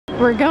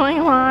We're going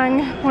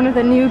along one of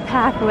the new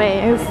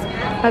pathways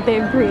that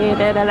they've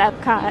created at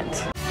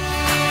Epcot.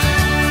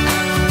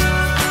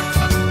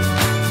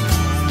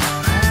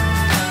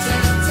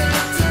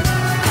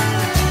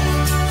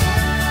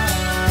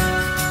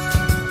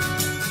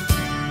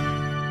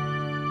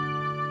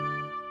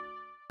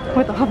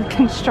 With all the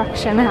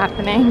construction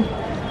happening.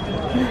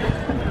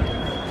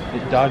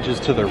 It dodges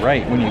to the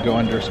right when you go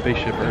under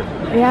Spaceship Earth.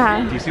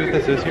 Yeah. Do you see what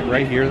this is here,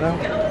 right here though?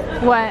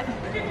 What?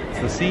 It's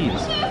the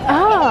seas.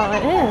 Oh,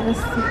 it is.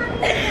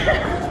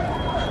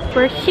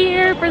 We're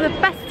here for the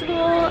Festival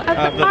of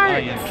the Arts.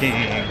 Lion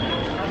King.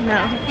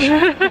 No.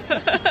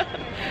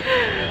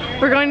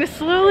 We're going to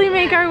slowly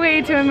make our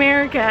way to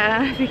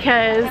America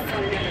because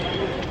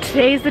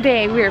today's the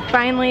day we are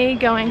finally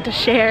going to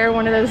share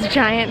one of those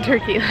giant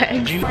turkey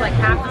legs.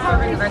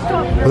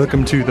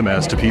 Welcome to the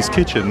Masterpiece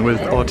Kitchen with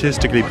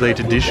artistically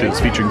plated dishes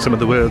featuring some of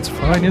the world's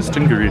finest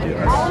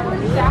ingredients.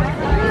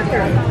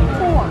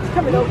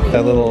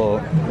 That little,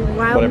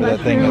 whatever that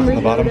thing is in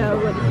the bottom.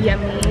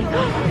 Yummy.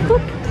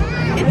 Look,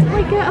 it's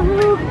like a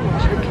little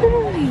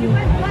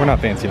charcuterie. We're not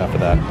fancy enough for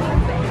that.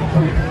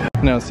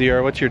 No,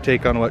 Ciera, what's your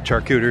take on what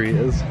charcuterie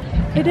is?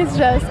 It is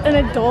just an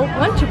adult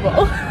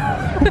Lunchable.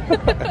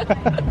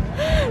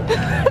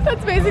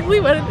 That's basically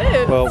what it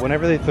is. Well,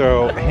 whenever they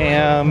throw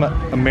ham,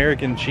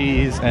 American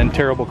cheese, and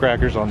terrible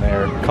crackers on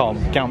there,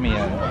 count me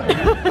in.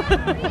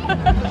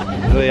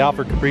 Do they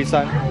offer Capri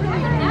Sun?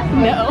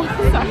 No,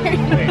 sorry.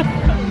 Okay.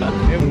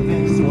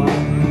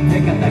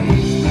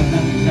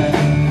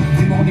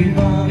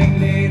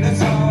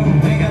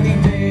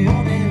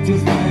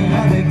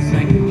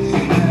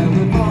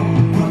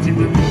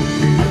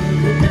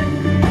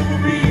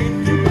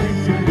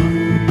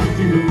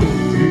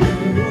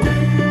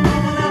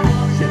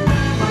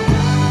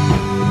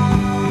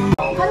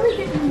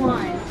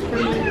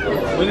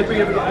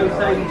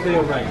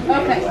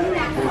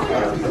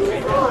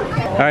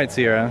 Alright,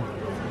 Ciera.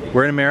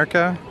 We're in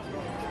America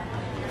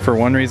for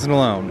one reason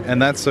alone,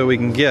 and that's so we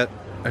can get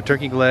a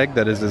turkey leg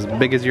that is as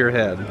big as your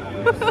head.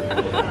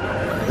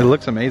 It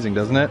looks amazing,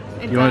 doesn't it?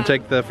 You want to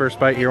take the first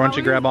bite here? Why don't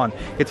you grab on?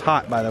 It's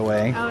hot, by the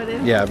way. Oh, it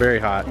is? Yeah, very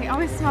hot. They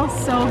always smell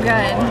so good.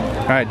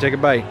 Alright, take a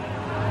bite.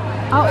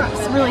 Oh,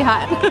 it's really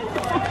hot.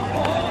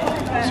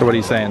 So what are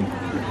you saying?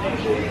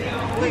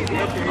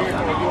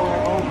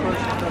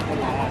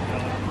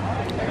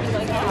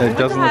 It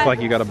doesn't look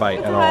like you got a bite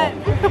at all.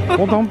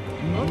 Well, don't.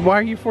 Why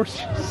are you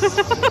forcing?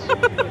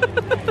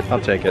 I'll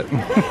take it.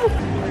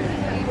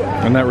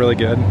 Isn't that really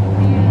good? So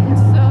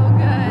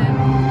good.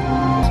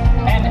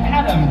 And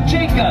Adam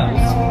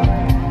Jacobs.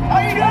 How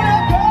you doing,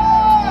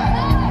 Epcot?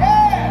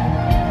 Yeah.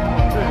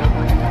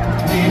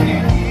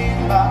 Living in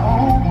my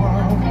own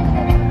world.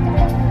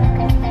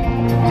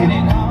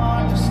 Didn't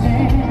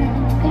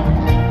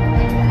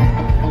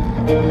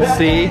understand.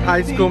 See,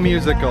 High School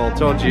Musical.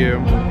 Told you.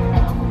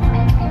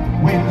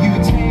 When you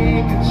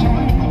take a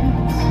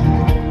chance,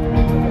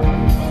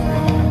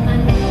 I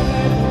never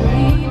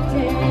believed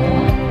it,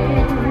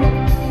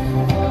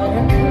 but I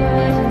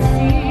couldn't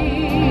see.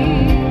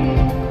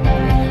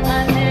 I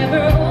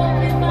never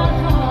opened my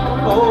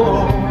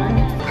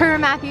heart. Per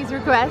Matthew's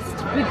request,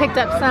 we picked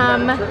up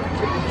some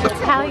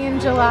Italian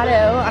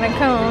gelato on a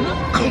cone.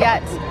 We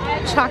got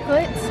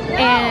chocolate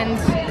and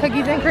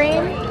cookies and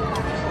cream.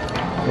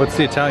 What's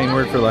the Italian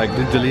word for like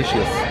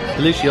delicious?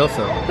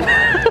 Delicioso.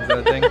 Is that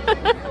a thing?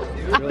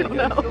 I don't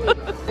know.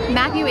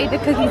 Matthew ate the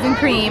cookies and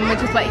cream,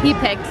 which is what he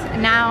picked,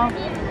 and now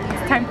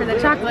it's time for the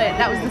chocolate.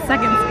 That was the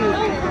second scoop.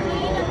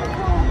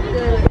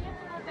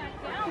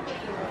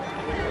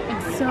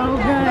 It's so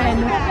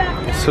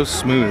good. It's so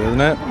smooth,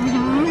 isn't it?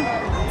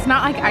 Mm-hmm. It's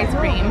not like ice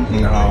cream.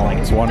 No,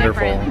 it's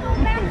wonderful. Different.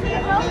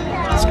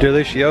 It's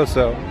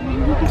delicioso.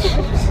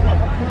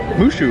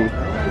 Mushu.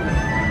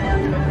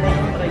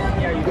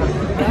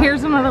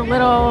 Here's one of the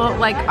little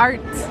like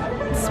art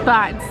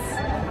spots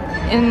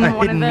in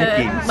one of the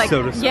Mickey, like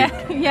so to speak.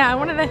 yeah,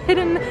 one of the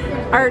hidden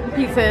art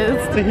pieces.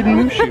 It's a hidden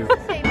Mushu.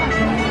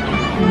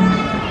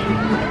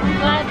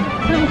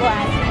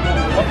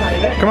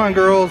 Come on,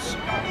 girls.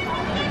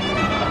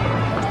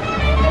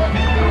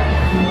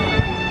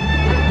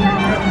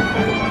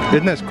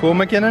 Isn't this cool,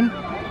 McKinnon?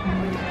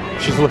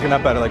 She's looking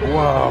up at it like,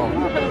 whoa.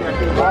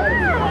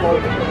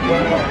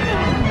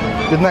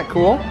 Isn't that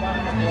cool?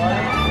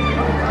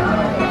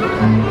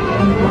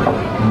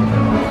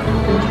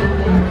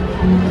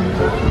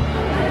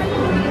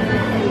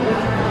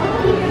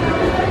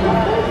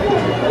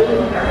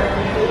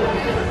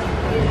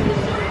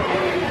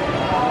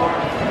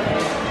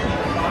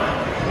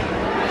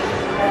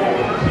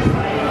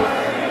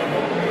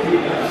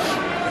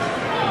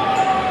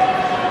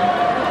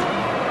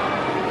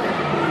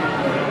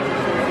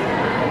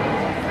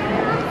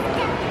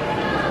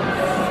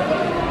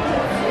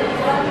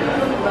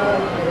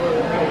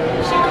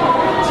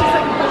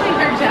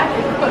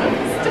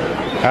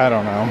 I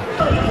don't know.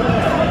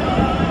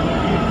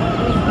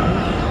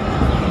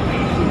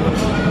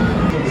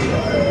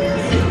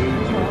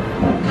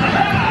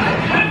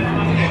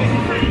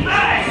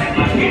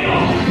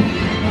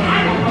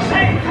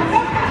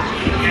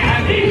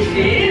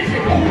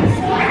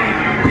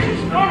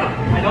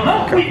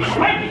 This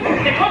way!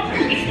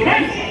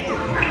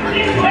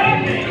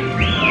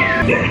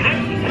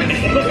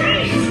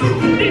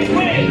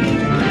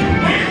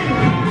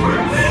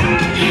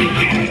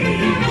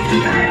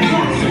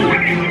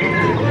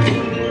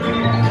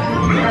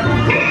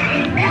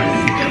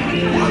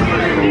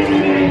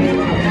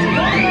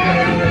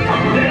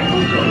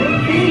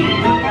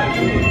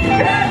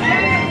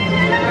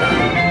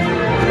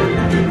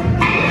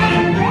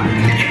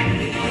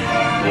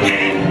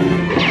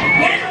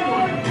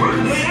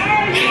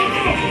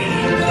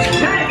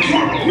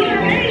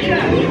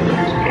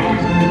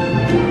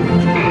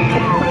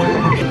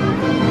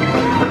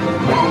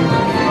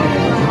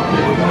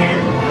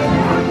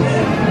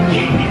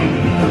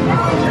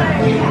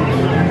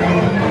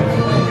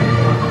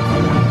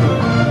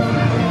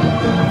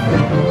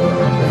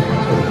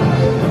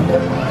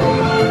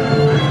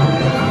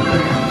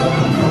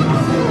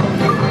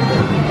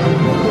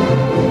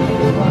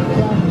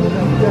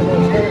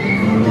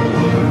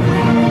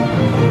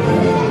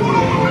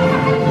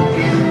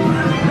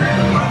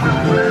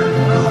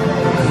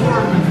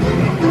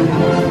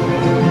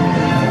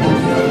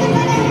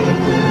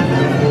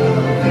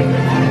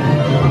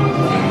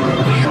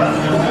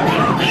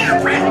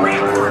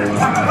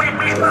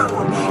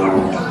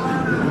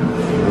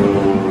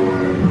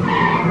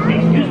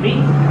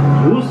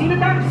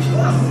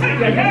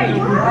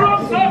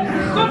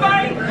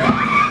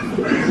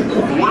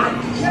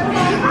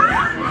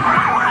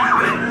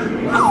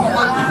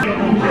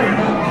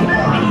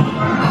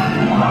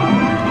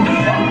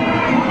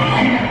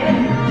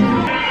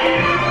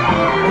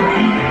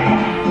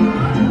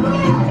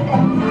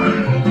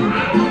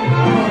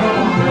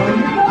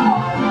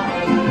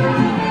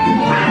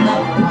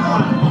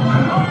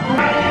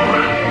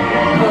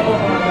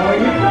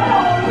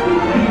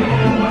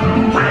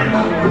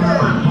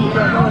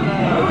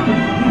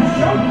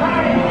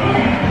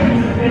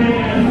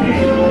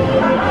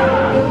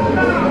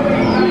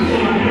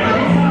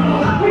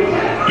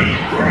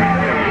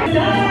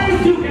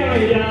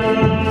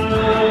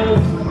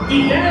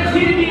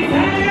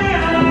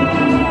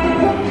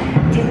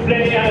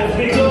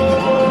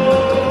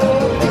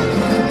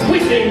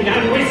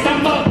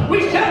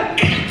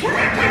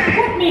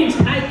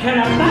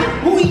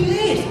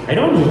 I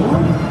don't know.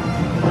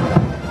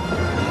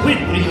 With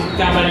three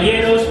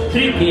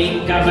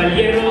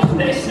caballeros,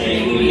 they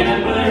sing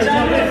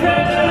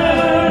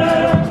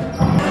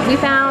We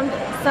found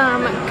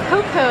some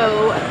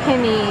cocoa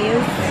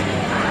pennies,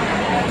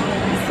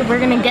 so we're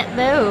gonna get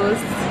those.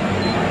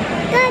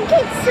 Gotta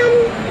get some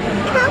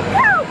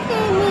cocoa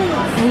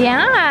pennies.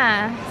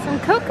 Yeah, some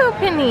cocoa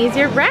pennies,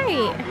 you're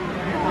right.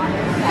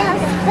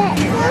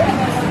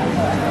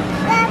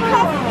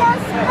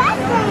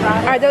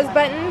 Are those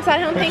buttons? I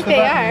don't think they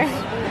are.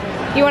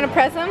 You want to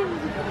press them?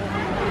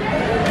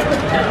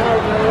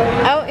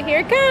 Oh, here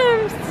it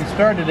comes. You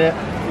started it.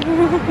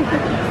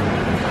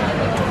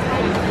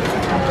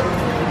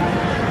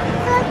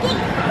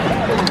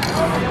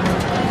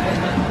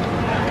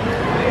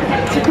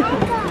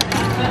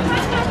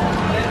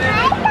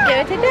 Give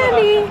it to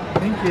Daddy.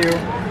 Thank you.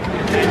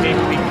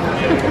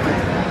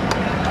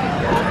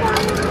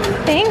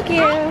 Thank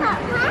you.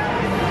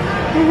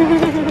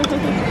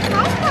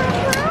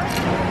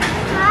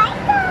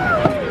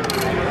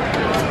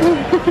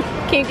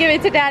 Can you give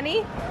it to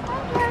Daddy?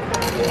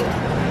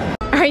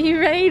 Are you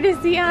ready to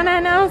see Anna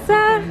and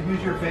Elsa?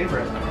 Who's your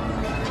favorite?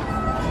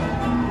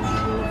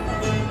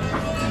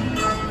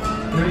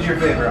 Who's your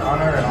favorite,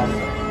 Anna or Elsa?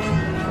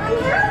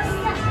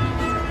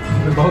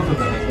 They're both of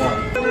them as one.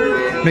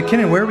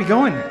 McKinnon, where are we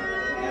going?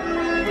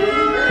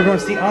 We're going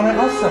to see Anna and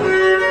Elsa.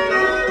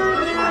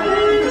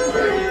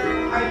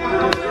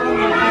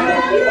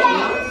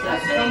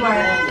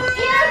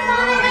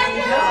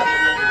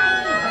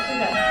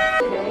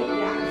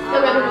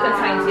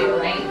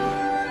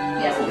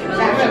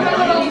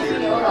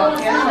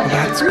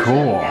 That's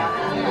cool.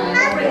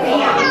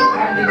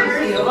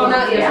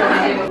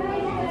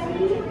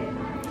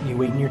 You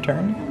waiting your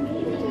turn?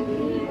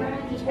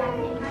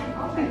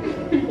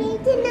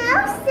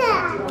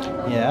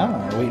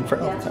 Yeah, waiting for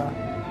Elsa.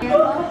 You're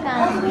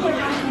welcome.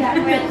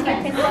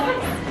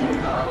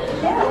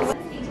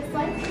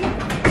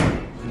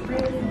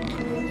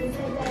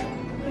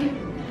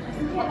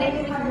 Maybe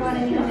we can go on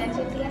and use it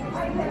together.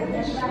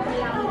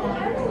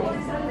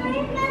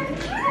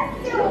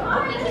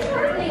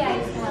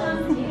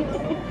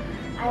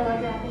 I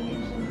love that.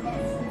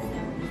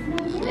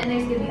 And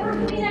there's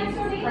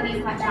gonna be plenty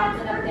of hot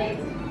chocolate up there.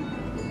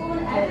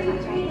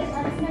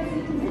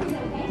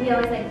 We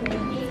always like to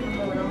make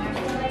the little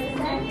marshmallows.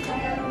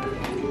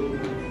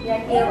 Yeah,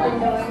 the open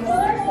doors.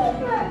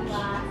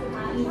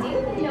 You do?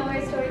 You know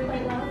where story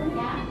played well?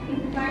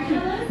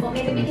 Yeah. Well,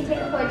 maybe we can take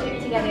a portrait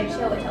together and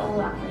show it to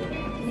Olaf later.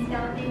 Think that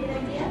would be a good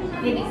idea?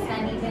 Maybe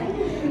Sunny too.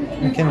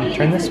 McKinnon,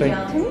 turn this way.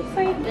 Turn this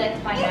way. We'd like to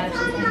find out if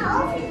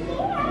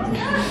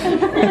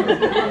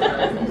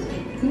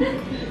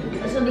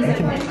she'll be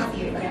surprised to see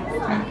you.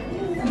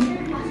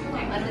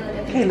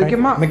 Hey, look at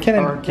Mom.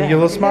 McKinnon, can you give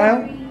a little smile?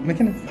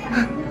 McKinnon.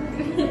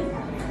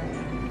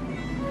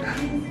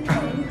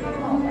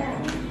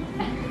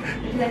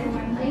 like one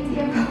more plate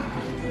together?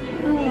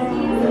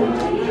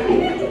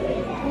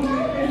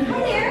 Hi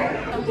there.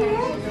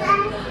 Hi.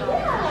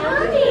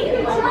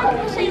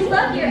 I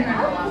love your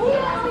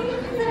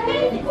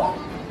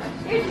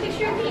There's a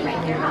picture of me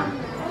right there, huh?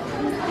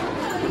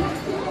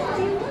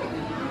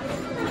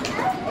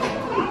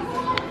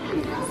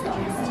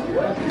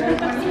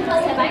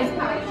 Have ice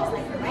power, just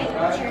like her, right?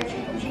 Sure.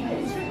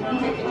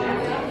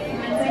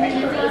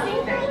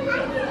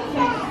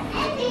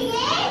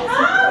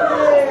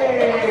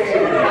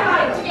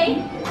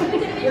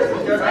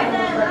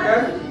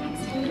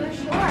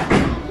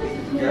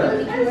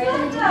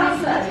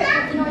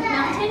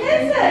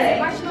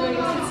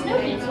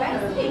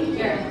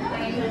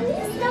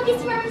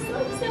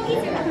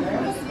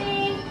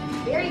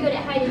 Very good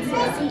at hide and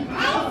seek.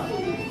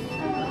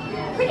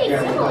 Pretty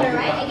similar,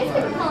 right? I guess we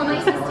could call them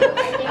ice and snow.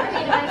 They are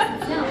made of ice and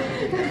snow.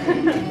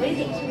 What do you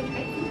think? Should we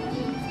try?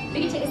 We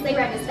can take a sleigh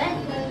ride instead.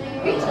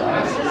 Reach the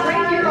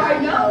reindeer are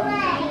no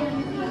way.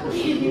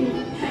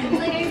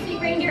 Like I speak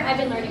reindeer, I've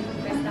been learning from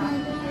Kristoff.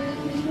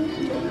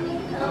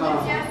 Hello,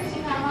 Sarah. Did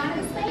you have on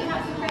the sleigh? You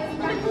have some presents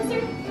from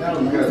closer? That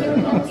was good.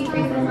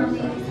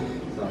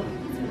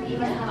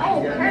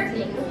 Oh,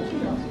 perfect.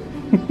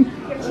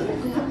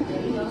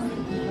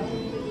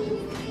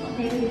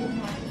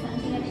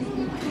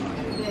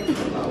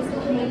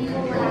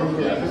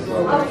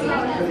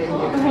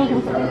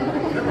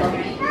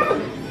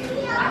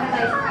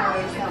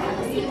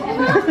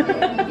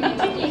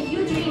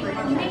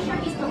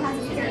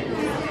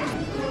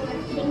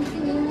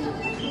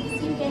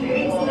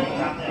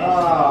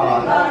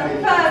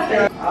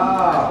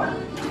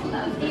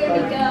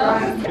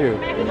 Here we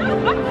go.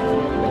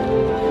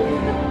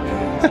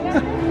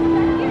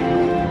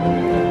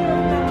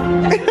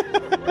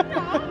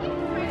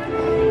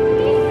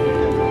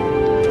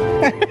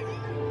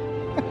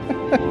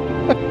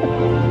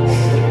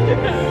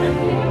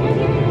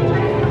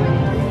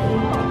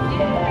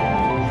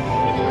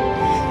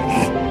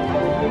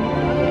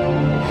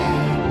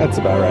 That's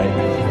about right.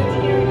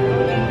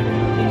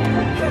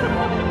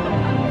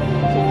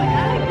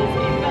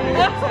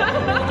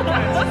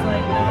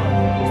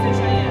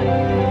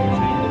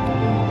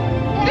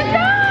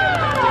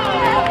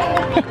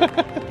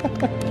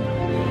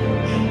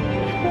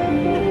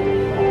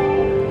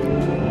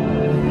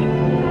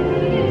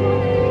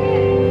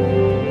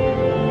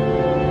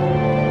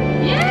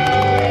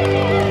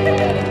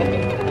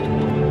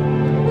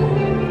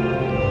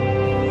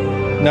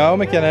 No,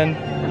 McKinnon.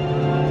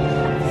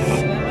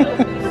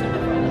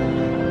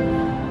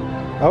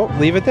 Oh,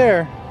 leave it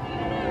there.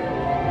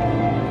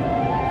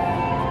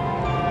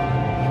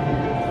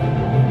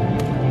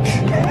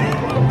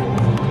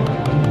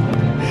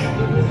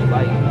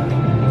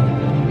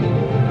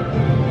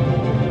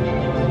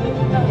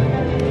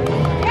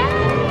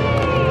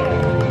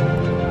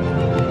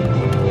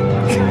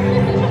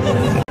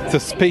 It's a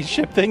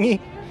spaceship thingy.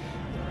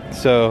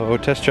 So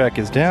test track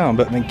is down,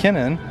 but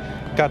McKinnon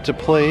got to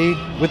play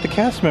with the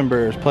cast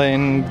members,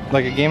 playing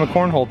like a game of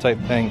cornhole type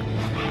thing.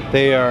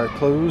 They are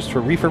closed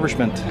for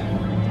refurbishment.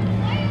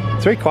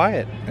 It's very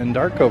quiet and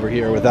dark over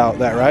here without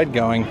that ride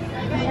going.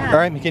 Yeah. All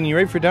right, McKinnon, you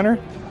ready for dinner?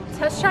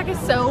 Test track is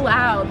so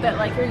loud that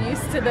like you're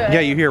used to the...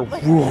 Yeah, you hear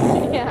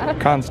whoo Yeah.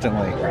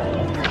 constantly.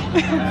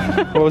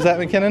 What was that,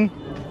 McKinnon?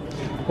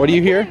 What do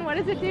you hear? What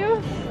does it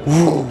do?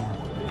 Woo.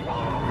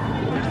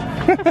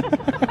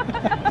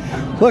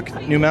 Look,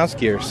 new mouse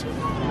gears.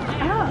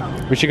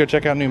 Oh. We should go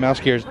check out new mouse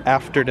gears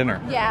after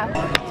dinner. Yeah.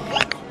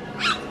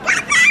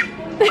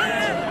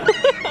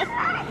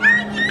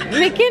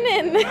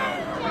 McKinnon.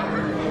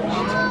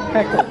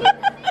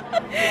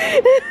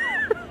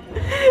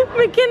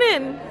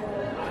 McKinnon.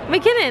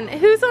 McKinnon,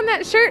 who's on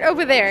that shirt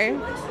over there?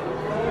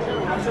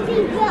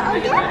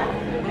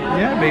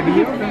 Yeah, baby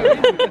Yoda.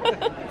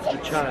 It's a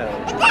child.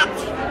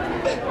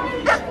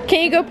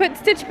 Can you go put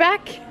Stitch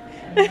back?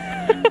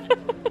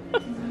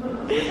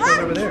 It goes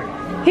over there.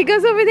 He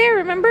goes over there,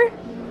 remember?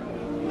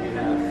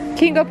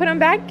 Can you go put him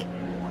back?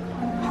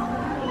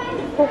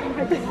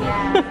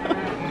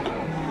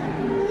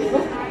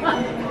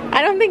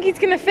 I don't think he's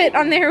gonna fit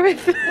on there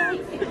with... She's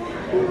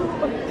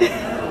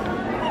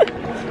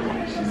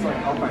like,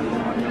 I'll find you.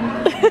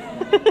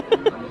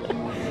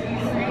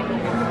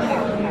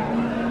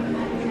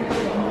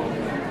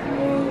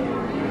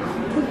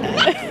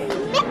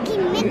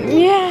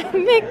 Yeah,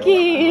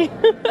 Mickey.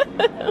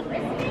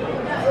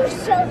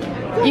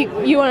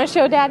 You want to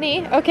show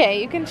Daddy?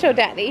 Okay, you can show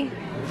Daddy.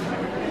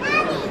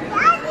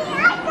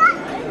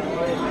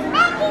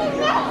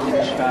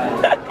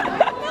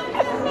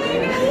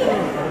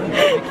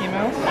 Mickey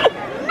Mouse?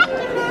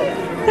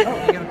 Oh,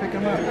 you gotta pick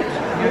him up. You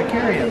gotta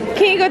carry him.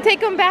 Can you go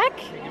take him back?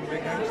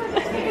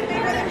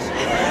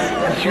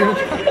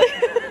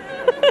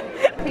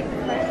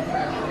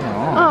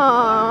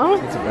 Aww.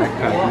 It's a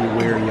backpack. You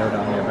wear Yoda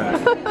on your back.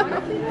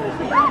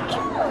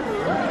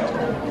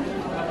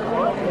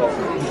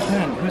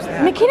 McKinnon, who's that?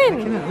 McKinnon.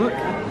 McKinnon, look.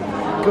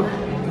 Go.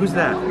 Who's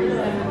that?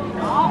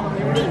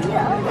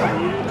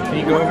 Can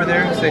you go over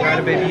there and say hi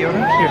to Baby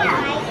Yoda? Here.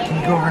 Can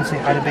you go over and say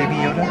hi to Baby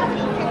Yoda?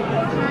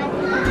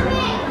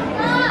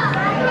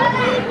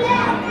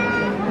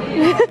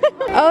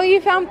 Oh, you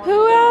found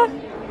Pua?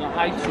 The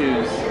high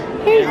shoes.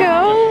 Here you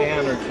go.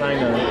 Japan or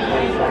China.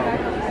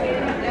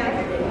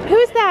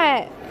 Who's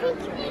that?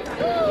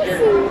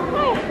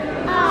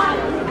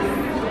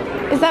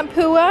 Is that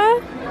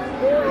Pua?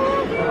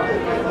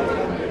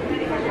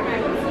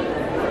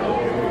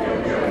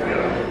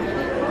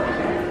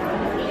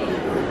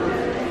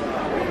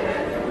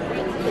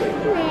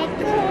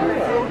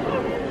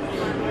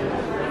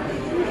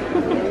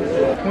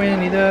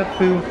 Winnie the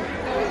Pooh.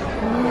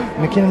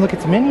 McKinnon, look,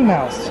 it's Minnie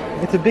Mouse.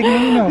 It's a big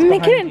Minnie Mouse.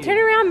 McKinnon, turn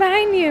around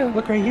behind you.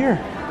 Look right here.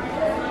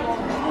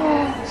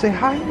 Say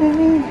hi,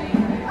 Minnie.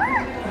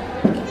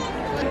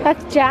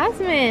 That's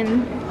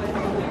Jasmine.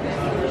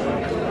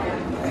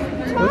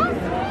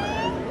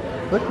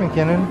 Look,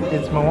 McKinnon,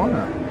 it's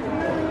Moana.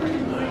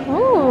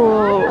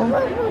 Oh.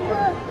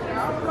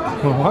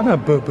 Moana,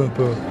 boo boo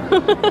boo.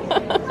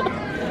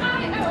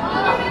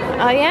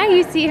 Oh yeah,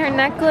 you see her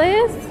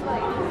necklace?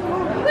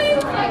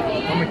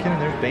 Oh, McKinnon,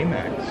 there's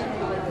Baymax.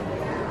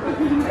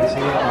 See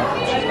it? Oh,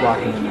 she's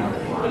blocking it now.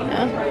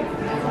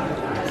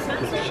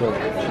 She's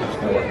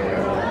gonna look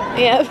around.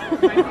 Yep.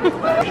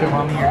 Show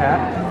mommy your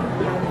hat.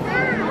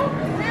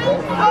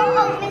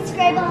 Oh, Miss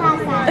Grable has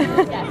that.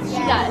 Yes,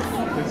 she does.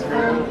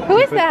 Who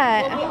is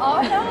that? We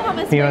all know how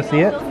Miss You want to see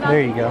it?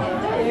 There you go.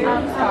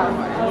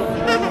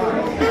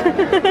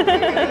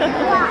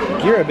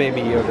 You're a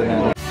baby Yoda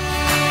now.